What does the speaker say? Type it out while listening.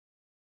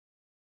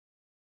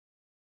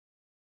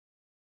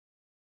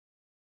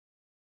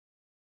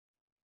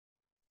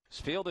This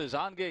field is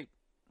on gate.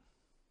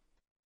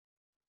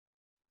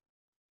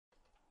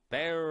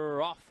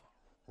 They're off.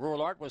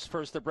 Rural Art was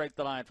first to break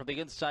the line from the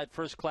inside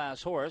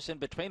first-class horse. In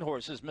between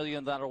horses, $1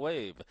 Million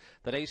Wave,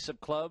 the Ace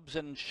of Clubs,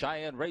 and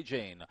Cheyenne Ray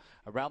Jane.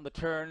 Around the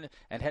turn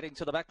and heading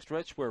to the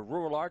backstretch where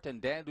Rural Art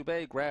and Dan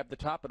Dubé grab the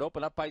top and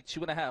open up by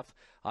 2.5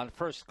 on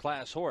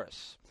first-class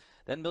horse.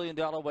 Then $1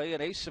 Million Way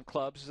and Ace of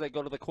Clubs as they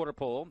go to the quarter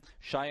pole.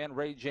 Cheyenne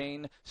Ray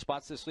Jane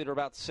spots this leader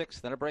about 6.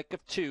 Then a break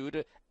of 2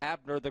 to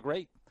Abner the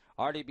Great.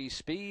 RDB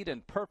Speed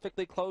and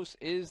Perfectly Close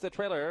is the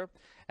trailer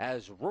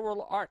as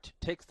Rural Art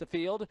takes the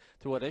field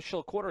through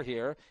initial quarter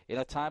here in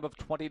a time of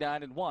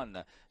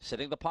 29-1.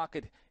 Sitting the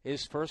pocket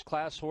is first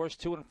class horse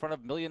 2 in front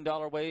of $1 Million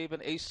Wave,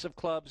 and Ace of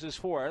Clubs is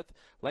 4th.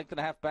 Length and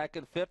a half back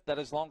in 5th. That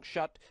is long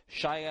shot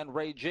Cheyenne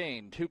Ray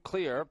Jane, 2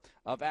 clear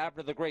of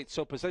Abner the Great.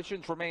 So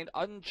positions remain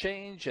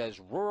unchanged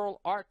as Rural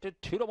Art to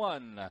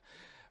 2-1.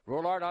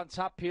 Rural Art on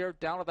top here,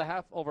 down to the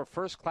half over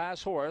first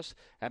class horse,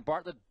 and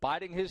Bartlett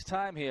biding his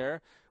time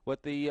here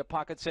with the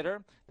pocket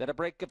sitter. Then a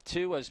break of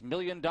 2 as $1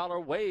 Million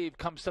Wave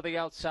comes to the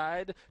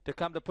outside to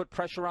come to put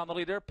pressure on the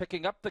leader.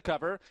 Picking up the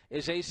cover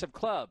is Ace of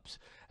Clubs.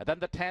 And then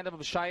the tandem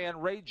of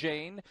Cheyenne Ray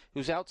Jane,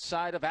 who's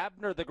outside of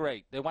Abner the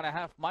Great. They won a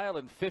half mile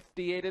in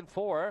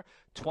 58-4,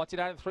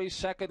 29-3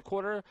 second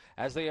quarter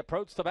as they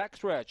approach the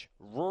backstretch.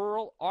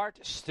 Rural Art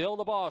still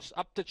the boss.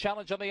 Up to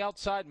challenge on the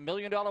outside, $1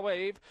 Million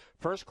Wave.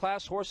 First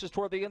class horses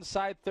toward the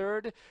inside.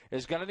 Third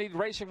is going to need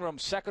racing room.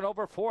 Second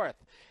over 4th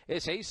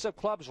is Ace of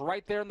Clubs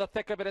right there in the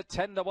thick of it at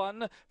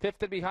 10-1.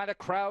 5th and behind a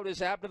crowd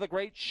is Abner the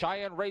Great.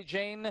 Cheyenne Ray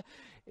Jane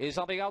is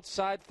on the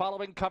outside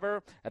following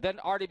cover, and then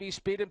RDB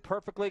Speed and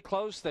Perfectly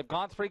Close. They've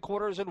gone 3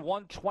 quarters in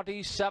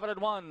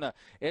 127-1.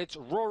 It's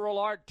Rural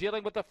Art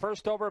dealing with the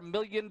first over $1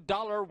 Million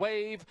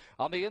Wave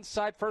on the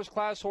inside first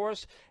class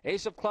horse.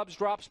 Ace of Clubs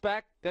drops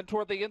back, then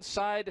toward the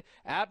inside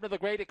Abner the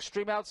Great,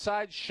 extreme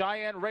outside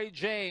Cheyenne Ray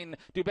Jane.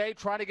 Dubé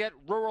trying to get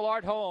Rural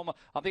Art home.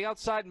 On the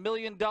outside $1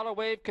 Million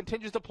Wave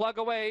continues to plug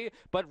away,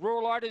 but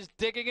Rural Art is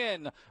digging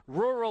in.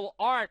 Rural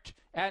Art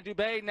and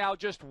Dubé now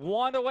just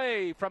 1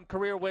 away from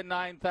career win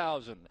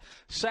 9,000.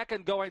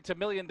 Second going to $1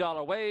 Million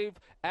Wave.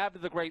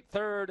 Abner the Great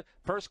third.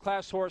 First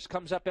class horse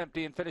comes up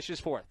empty and finishes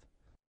 4th.